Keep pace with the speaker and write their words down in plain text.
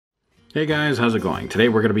Hey guys, how's it going? Today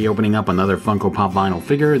we're going to be opening up another Funko Pop vinyl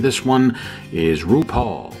figure. This one is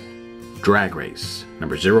RuPaul Drag Race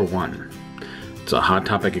number 01. It's a Hot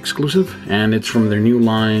Topic exclusive, and it's from their new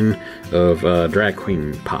line of drag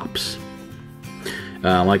queen pops.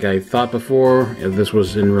 Like I thought before, this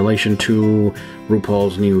was in relation to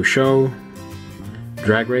RuPaul's new show,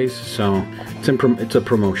 Drag Race, so it's a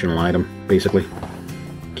promotional item, basically.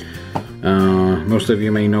 Most of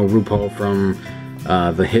you may know RuPaul from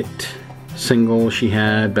the hit single she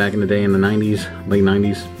had back in the day in the 90s, late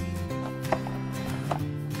 90s.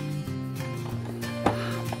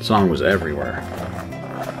 The song was everywhere.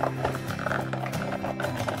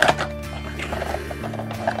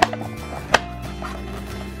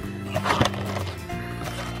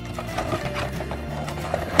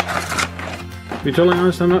 To be totally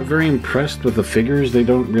honest, I'm not very impressed with the figures. They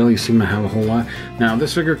don't really seem to have a whole lot. Now,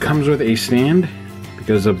 this figure comes with a stand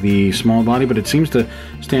because of the small body, but it seems to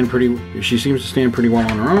stand she seems to stand pretty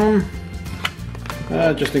well on her own.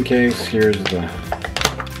 Just in case, here's the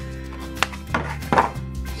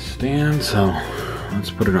stand, so let's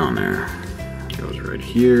put it on there. It goes right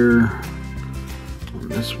here on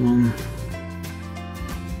this one.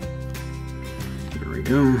 There we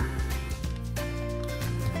go.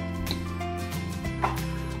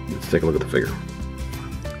 Let's take a look at the figure.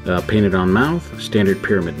 Painted on mouth, standard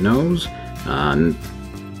pyramid nose.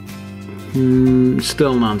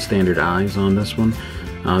 Still non-standard eyes on this one.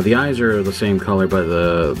 The eyes are the same color, but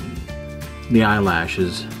the eyelash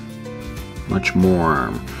is much more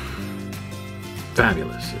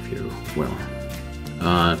fabulous, if you will.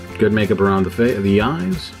 Good makeup around the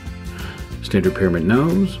eyes, standard pyramid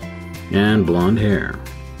nose, and blonde hair.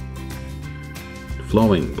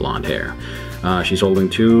 Flowing blonde hair. She's holding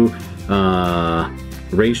two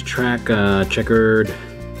racetrack checkered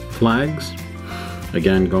flags.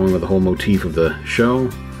 Again, going with the whole motif of the show.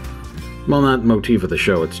 Well, not motif of the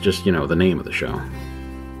show, it's just, you know, the name of the show.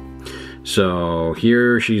 So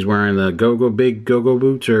here she's wearing the big go-go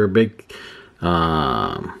boots, or big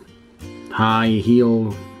high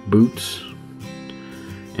heel boots.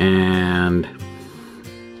 And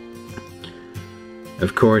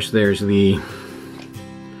of course there's the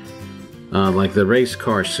like the race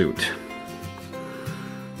car suit.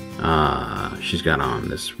 She's got on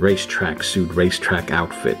this racetrack suit, racetrack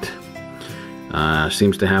outfit.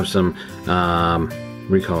 Seems to have some, what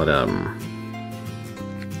do you call it,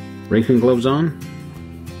 racing gloves on.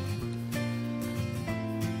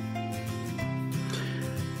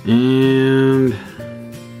 And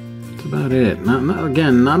that's about it.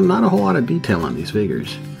 Not a whole lot of detail on these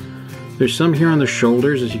figures. There's some here on the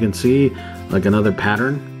shoulders, as you can see, like another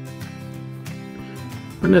pattern.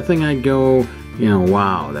 But nothing I'd go, you know,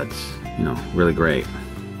 wow, that's, you know, really great.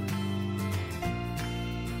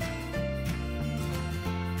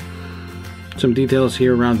 Some details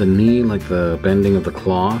here around the knee, like the bending of the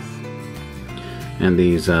cloth, and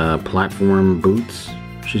these platform boots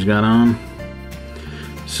she's got on.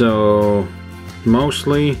 So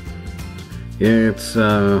mostly it's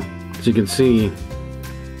as you can see,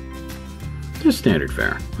 just standard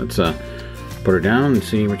fare. Let's put her down and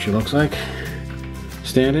see what she looks like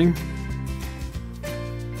standing.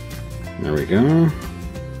 There we go. There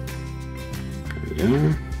we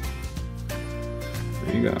go.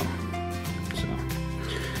 There you go. So,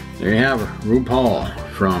 there you have her, RuPaul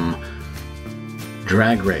from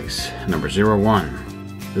Drag Race number 01.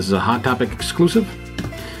 This is a Hot Topic exclusive.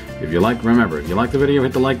 If you like, remember, if you like the video,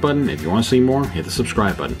 hit the like button. If you want to see more, hit the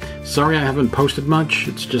subscribe button. Sorry I haven't posted much.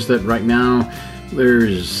 It's just that right now there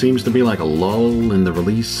seems to be like a lull in the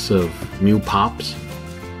release of new pops.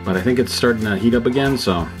 But I think it's starting to heat up again,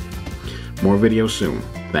 so more videos soon.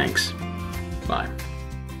 Thanks. Bye.